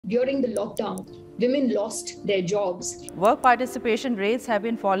during the lockdown, women lost their jobs. Work participation rates have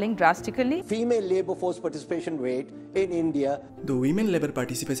been falling drastically. Female labor force participation rate in India. The women labor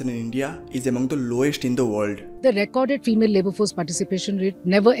participation in India is among the lowest in the world. The recorded female labor force participation rate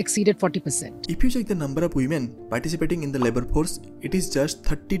never exceeded 40%. If you check the number of women participating in the labor force, it is just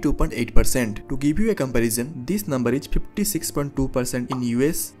 32.8%. To give you a comparison, this number is 56.2% in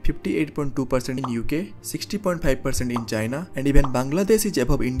US, 58.2% in UK, 60.5% in China, and even Bangladesh is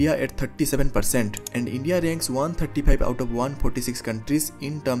above India at 37%. And India ranks 135 out of 146 countries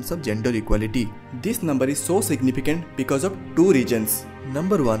in terms of gender equality. This number is so significant because of two reasons.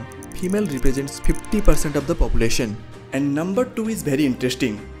 Number 1, female represents 50% of the population. And number 2 is very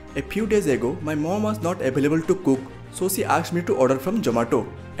interesting. A few days ago, my mom was not available to cook, so she asked me to order from Zomato.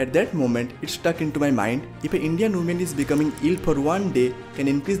 At that moment, it stuck into my mind, if an Indian woman is becoming ill for one day can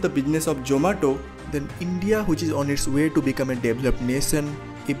increase the business of Zomato, then India, which is on its way to become a developed nation,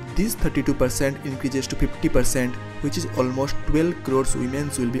 if this 32% increases to 50%, which is almost 12 crores women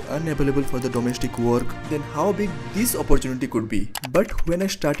will be unavailable for the domestic work, then how big this opportunity could be. But when I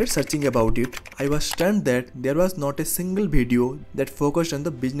started searching about it, I was stunned that there was not a single video that focused on the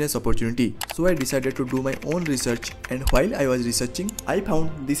business opportunity. So I decided to do my own research, and while I was researching, I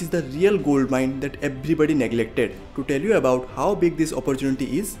found this is the real gold mine that everybody neglected. To tell you about how big this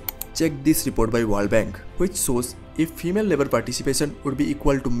opportunity is, check this report by World Bank, which shows if female labor participation would be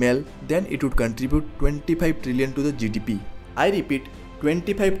equal to male, then it would contribute 25 trillion to the GDP. I repeat,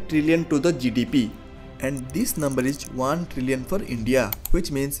 25 trillion to the GDP. And this number is 1 trillion for India,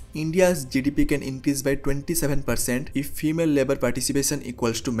 which means India's GDP can increase by 27% if female labor participation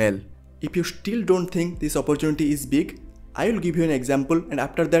equals to male. If you still don't think this opportunity is big, I will give you an example, and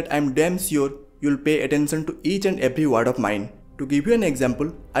after that I am damn sure you'll pay attention to each and every word of mine. To give you an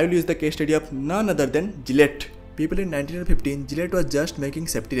example, I will use the case study of none other than Gillette. People in 1915, Gillette was just making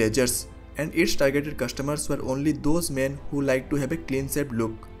safety razors, and its targeted customers were only those men who liked to have a clean-shaved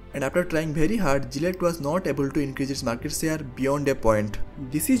look. And after trying very hard, Gillette was not able to increase its market share beyond a point.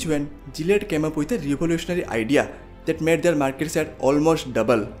 This is when Gillette came up with a revolutionary idea that made their market share almost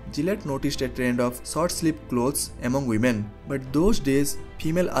double. Gillette noticed a trend of short-sleeve clothes among women, but those days,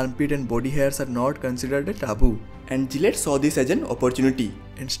 female armpit and body hairs are not considered a taboo. And Gillette saw this as an opportunity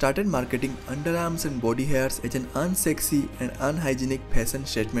and started marketing underarms and body hairs as an unsexy and unhygienic fashion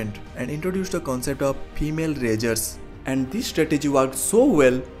statement, and introduced the concept of female razors. And this strategy worked so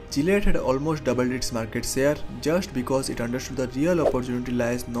well, Gillette had almost doubled its market share just because it understood the real opportunity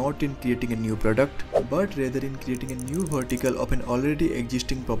lies not in creating a new product, but rather in creating a new vertical of an already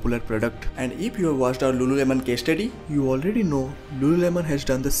existing popular product. And if you have watched our Lululemon case study, you already know Lululemon has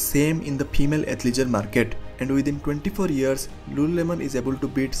done the same in the female athleisure market. And within 24 years, Lululemon is able to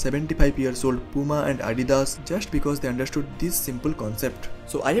beat 75 years old Puma and Adidas just because they understood this simple concept.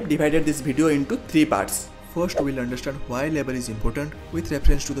 So I have divided this video into 3 parts. First, we will understand why labor is important with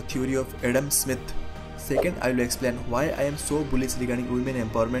reference to the theory of Adam Smith. Second, I will explain why I am so bullish regarding women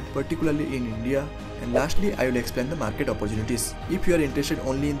empowerment, particularly in India. And lastly, I will explain the market opportunities. If you are interested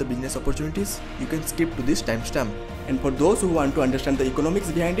only in the business opportunities, you can skip to this timestamp. And for those who want to understand the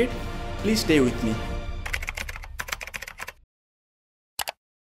economics behind it, please stay with me.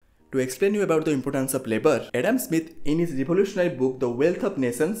 To explain you about the importance of labor, Adam Smith in his revolutionary book The Wealth of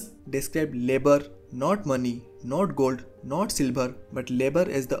Nations described labor, not money, not gold, not silver, but labor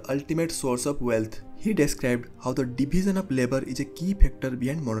as the ultimate source of wealth. He described how the division of labor is a key factor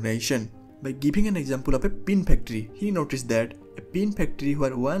behind modernization. By giving an example of a pin factory, he noticed that a pin factory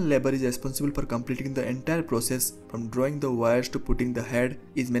where one labor is responsible for completing the entire process from drawing the wires to putting the head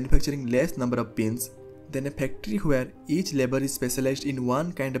is manufacturing less number of pins than a factory where each labor is specialized in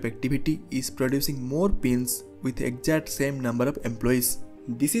one kind of activity is producing more pins with the exact same number of employees.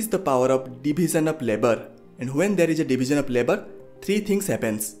 This is the power of division of labor. And when there is a division of labor, 3 things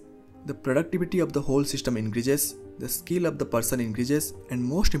happens. The productivity of the whole system increases, the skill of the person increases, and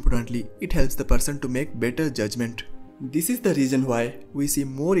most importantly, it helps the person to make better judgment. This is the reason why we see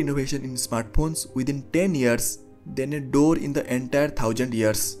more innovation in smartphones within 10 years than a door in the entire 1000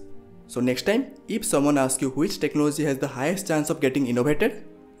 years. So next time, if someone asks you which technology has the highest chance of getting innovated,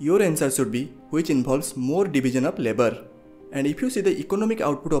 your answer should be which involves more division of labor. And if you see the economic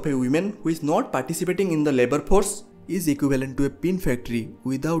output of a woman who is not participating in the labor force is equivalent to a pin factory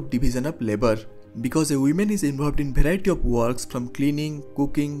without division of labor. Because a woman is involved in variety of works from cleaning,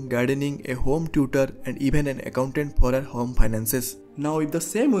 cooking, gardening, a home tutor, and even an accountant for her home finances. Now if the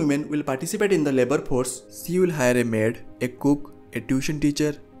same woman will participate in the labor force, she will hire a maid, a cook, a tuition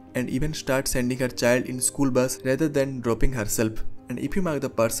teacher, and even start sending her child in school bus rather than dropping herself. And if you mark, the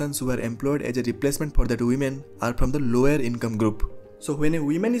persons who are employed as a replacement for that women are from the lower income group. So when a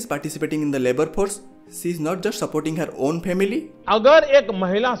woman is participating in the labor force, she is not just supporting her own family. अगर एक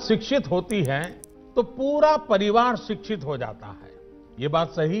महिला शिक्षित होती है तो पूरा परिवार शिक्षित हो जाता है, ये बात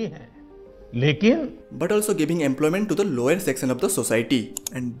सही है, लेकिन but also giving employment to the lower section of the society.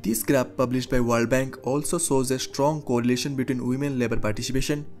 And this graph published by World Bank also shows a strong correlation between women labor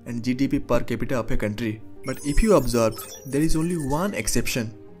participation and GDP per capita of a country. But if you observe, there is only one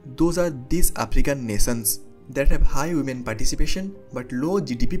exception. Those are these African nations that have high women participation but low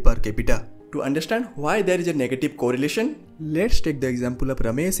GDP per capita. To understand why there is a negative correlation, let's take the example of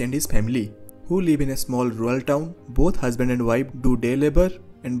Ramesh and his family, who live in a small rural town. Both husband and wife do day labor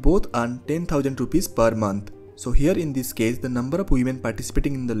and both earn 10,000 rupees per month. So here in this case, the number of women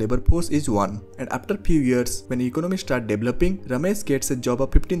participating in the labor force is 1. And after few years, when the economy starts developing, Ramesh gets a job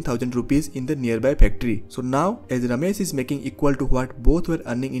of 15,000 rupees in the nearby factory. So now, as Ramesh is making equal to what both were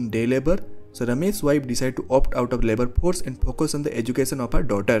earning in day labor, so Ramesh's wife decided to opt out of labor force and focus on the education of her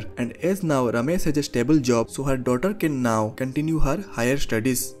daughter. And as now Ramesh has a stable job, so her daughter can now continue her higher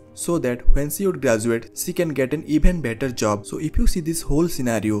studies, so that when she would graduate, she can get an even better job. So if you see this whole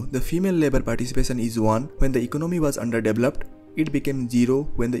scenario, the female labor participation is 1 when the economy was underdeveloped, it became 0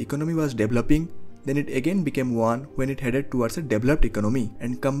 when the economy was developing, then it again became 1 when it headed towards a developed economy.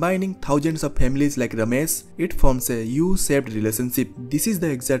 And combining thousands of families like Ramesh, it forms a U-shaped relationship. This is the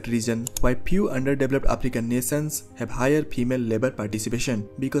exact reason why few underdeveloped African nations have higher female labor participation,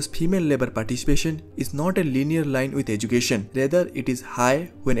 because female labor participation is not a linear line with education. Rather, it is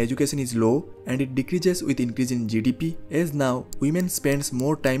high when education is low and it decreases with increase in GDP, as now women spends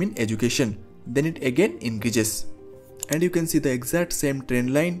more time in education, then it again increases. And you can see the exact same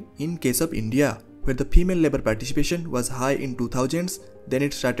trend line in case of India, where the female labor participation was high in 2000s, then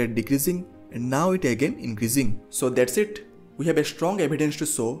it started decreasing and now it again increasing. So that's it. We have a strong evidence to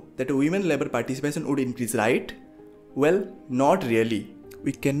show that women labor participation would increase, right? Well, not really.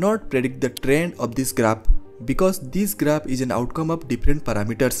 We cannot predict the trend of this graph because this graph is an outcome of different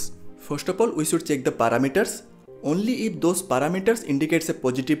parameters. First of all, we should check the parameters. Only if those parameters indicates a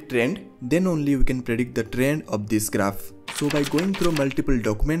positive trend, then only we can predict the trend of this graph. So by going through multiple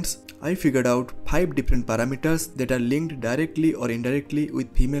documents, I figured out 5 different parameters that are linked directly or indirectly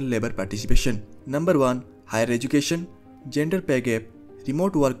with female labor participation. Number 1, higher education, gender pay gap,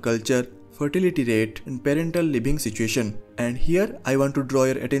 remote work culture, fertility rate, and parental living situation. And here I want to draw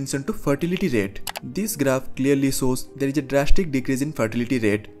your attention to fertility rate. This graph clearly shows there is a drastic decrease in fertility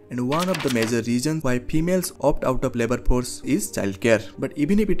rate, and one of the major reasons why females opt out of labor force is childcare. But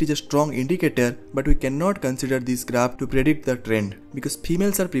even if it is a strong indicator, but we cannot consider this graph to predict the trend, because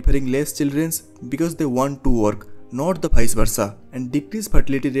females are preferring less children because they want to work, not the vice versa. And decreased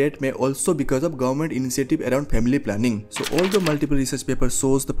fertility rate may also because of government initiative around family planning. So although multiple research papers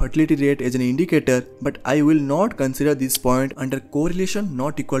shows the fertility rate as an indicator, but I will not consider this point under correlation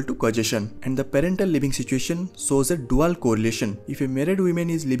not equal to causation. And the parental living situation shows a dual correlation. If a married woman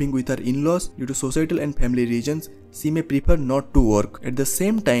is living with her in-laws due to societal and family reasons, she may prefer not to work. At the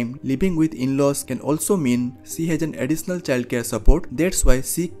same time, living with in-laws can also mean she has an additional childcare support, that's why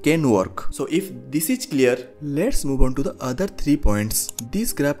she can work. So if this is clear, let's move on to the other 3 points.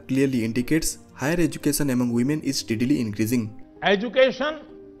 This graph clearly indicates higher education among women is steadily increasing. Education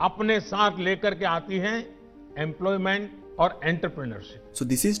अपने साथ लेकर के आती है employment और entrepreneurship. So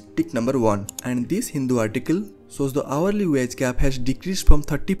this is tick number 1, and this Hindu article shows the hourly wage gap has decreased from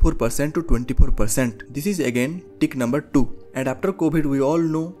 34% to 24%. This is again tick number 2. And after COVID, we all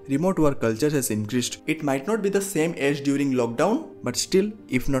know remote work culture has increased. It might not be the same as during lockdown, but still,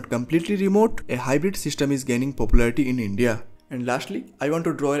 if not completely remote, a hybrid system is gaining popularity in India. And lastly, I want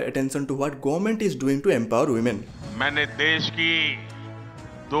to draw your attention to what government is doing to empower women. मैंने देश की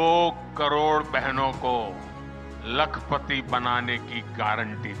 2 करोड़ बहनों को लखपति बनाने की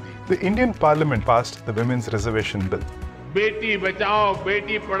guarantee the. The Indian Parliament passed the Women's Reservation Bill. Beti Bachao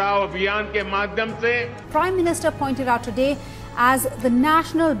Beti Padhao अभियान के माध्यम से Prime Minister pointed out today as the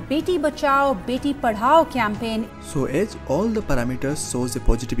national Beti Bachao Beti Padhao campaign. So as all the parameters shows a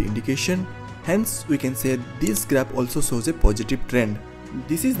positive indication, hence we can say this graph also shows a positive trend.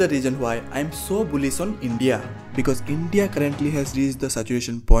 This is the reason why I am so bullish on India, because India currently has reached the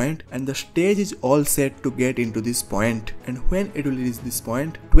saturation point and the stage is all set to get into this point. And when it will reach this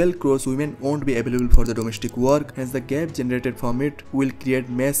point, 12 crores women won't be available for the domestic work, hence the gap generated from it will create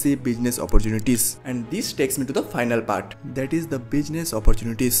massive business opportunities. And this takes me to the final part, that is the business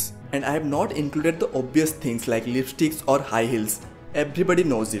opportunities. And I have not included the obvious things like lipsticks or high heels. Everybody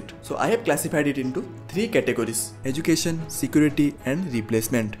knows it. So I have classified it into 3 categories: education, security, and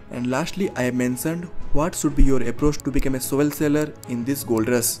replacement. And lastly, I have mentioned what should be your approach to become a soul seller in this gold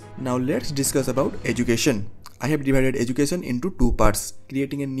rush. Now let's discuss about education. I have divided education into two parts,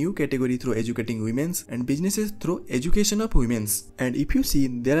 creating a new category through educating women's and businesses through education of women's. And if you see,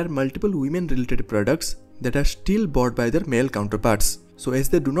 there are multiple women related products that are still bought by their male counterparts. So as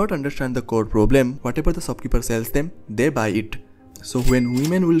they do not understand the core problem, whatever the shopkeeper sells them, they buy it. So when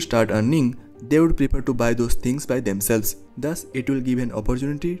women will start earning, they would prefer to buy those things by themselves. Thus, it will give an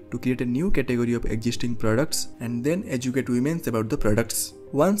opportunity to create a new category of existing products and then educate women about the products.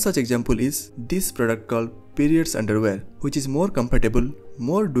 One such example is this product called periods underwear, which is more comfortable,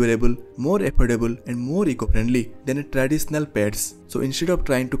 more durable, more affordable and more eco-friendly than a traditional pads. So instead of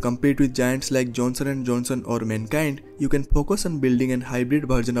trying to compete with giants like Johnson & Johnson or Mankind, you can focus on building a hybrid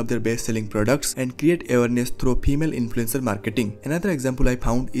version of their best-selling products and create awareness through female influencer marketing. Another example I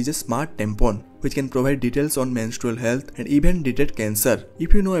found is a smart tampon, which can provide details on menstrual health and even detect cancer.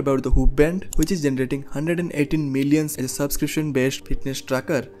 If you know about the Hoop Band, which is generating 118 millions as a subscription-based fitness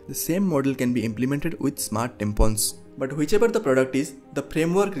tracker, the same model can be implemented with smart tampons. But whichever the product is, the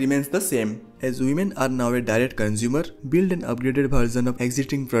framework remains the same. As women are now a direct consumer, build an upgraded version of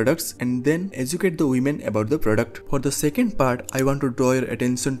existing products and then educate the women about the product. For the second part, I want to draw your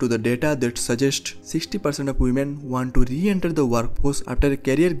attention to the data that suggests 60% of women want to re-enter the workforce after a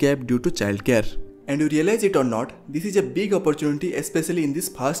career gap due to childcare. And you realize it or not, this is a big opportunity, especially in this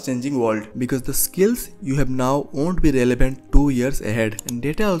fast changing world, because the skills you have now won't be relevant 2 years ahead. And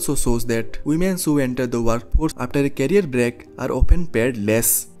data also shows that women who enter the workforce after a career break are often paid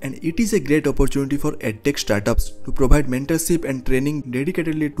less. And it is a great opportunity for edtech startups to provide mentorship and training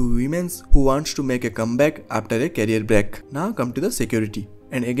dedicatedly to women who wants to make a comeback after a career break. Now come to the security.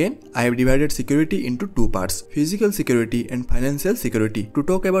 And again, I have divided security into two parts, physical security and financial security. To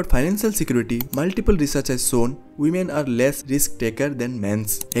talk about financial security, multiple research has shown women are less risk taker than men.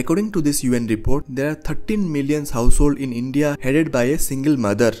 According to this UN report, there are 13 million households in India headed by a single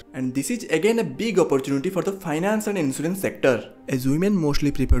mother. And this is again a big opportunity for the finance and insurance sector, as women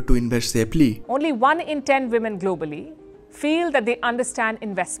mostly prefer to invest safely. Only 1 in 10 women globally feel that they understand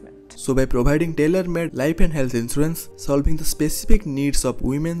investment. So by providing tailor-made life and health insurance, solving the specific needs of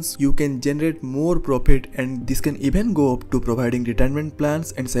women, you can generate more profit, and this can even go up to providing retirement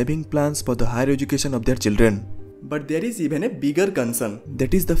plans and saving plans for the higher education of their children. But there is even a bigger concern,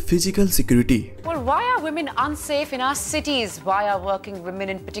 that is the physical security. Well, why are women unsafe in our cities? Why are working women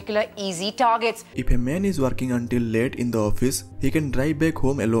in particular easy targets? If a man is working until late in the office, he can drive back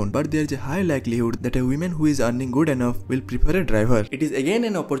home alone, but there is a high likelihood that a woman who is earning good enough will prefer a driver. It is again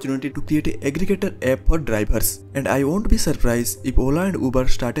an opportunity to create an aggregator app for drivers. And I won't be surprised if Ola and Uber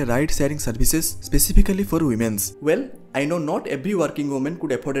start a ride-sharing services specifically for women. Well, I know not every working woman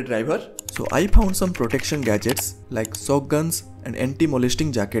could afford a driver, so I found some protection gadgets like shotguns and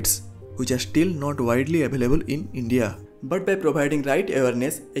anti-molesting jackets, which are still not widely available in India. But by providing right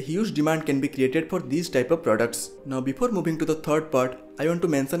awareness, a huge demand can be created for these type of products. Now before moving to the third part, I want to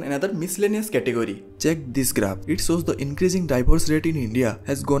mention another miscellaneous category. Check this graph. It shows the increasing divorce rate in India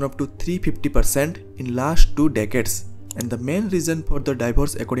has gone up to 350% in last 2 decades. And the main reason for the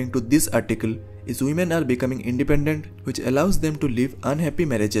divorce according to this article is women are becoming independent, which allows them to live unhappy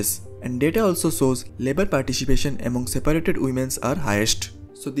marriages. And data also shows labor participation among separated women are highest.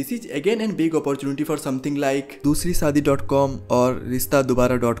 So this is again a big opportunity for something like dusrisadi.com or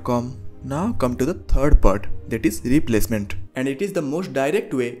ristadubara.com. Now come to the third part, that is replacement. And it is the most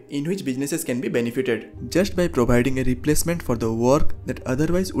direct way in which businesses can be benefited, just by providing a replacement for the work that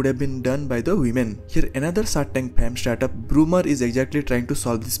otherwise would have been done by the women. Here another Shark Tank fam startup, Broomer, is exactly trying to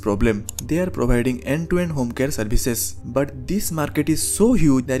solve this problem. They are providing end-to-end home care services. But this market is so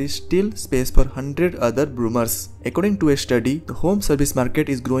huge, there is still space for 100 other Broomers. According to a study, the home service market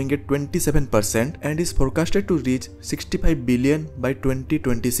is growing at 27% and is forecasted to reach 65 billion by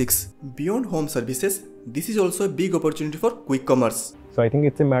 2026. Beyond home services, this is also a big opportunity for quick commerce. So I think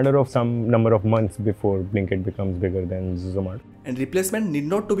it's a matter of some number of months before Blinkit becomes bigger than Zomato. And replacement need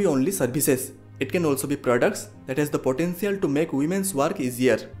not to be only services. It can also be products that has the potential to make women's work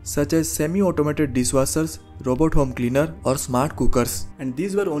easier, such as semi-automated dishwashers, robot home cleaner or smart cookers. And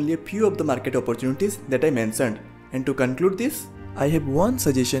these were only a few of the market opportunities that I mentioned. And to conclude this, I have one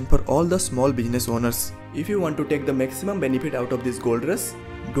suggestion for all the small business owners. If you want to take the maximum benefit out of this gold rush,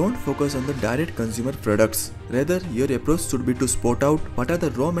 don't focus on the direct consumer products. Rather, your approach should be to spot out what are the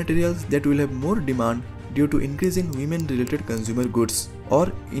raw materials that will have more demand due to increase in women-related consumer goods.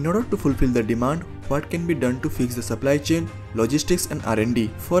 Or, in order to fulfill the demand, what can be done to fix the supply chain, logistics and R&D.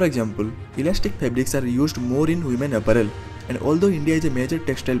 For example, elastic fabrics are used more in women apparel. And although India is a major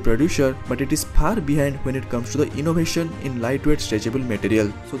textile producer, but it is far behind when it comes to the innovation in lightweight stretchable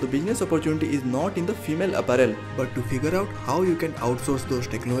material. So the business opportunity is not in the female apparel, but to figure out how you can outsource those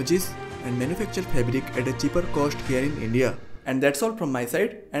technologies and manufacture fabric at a cheaper cost here in India. And that's all from my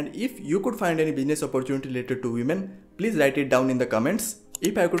side. And if you could find any business opportunity related to women, please write it down in the comments.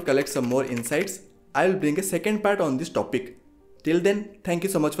 If I could collect some more insights, I will bring a second part on this topic. Till then, thank you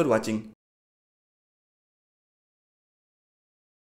so much for watching.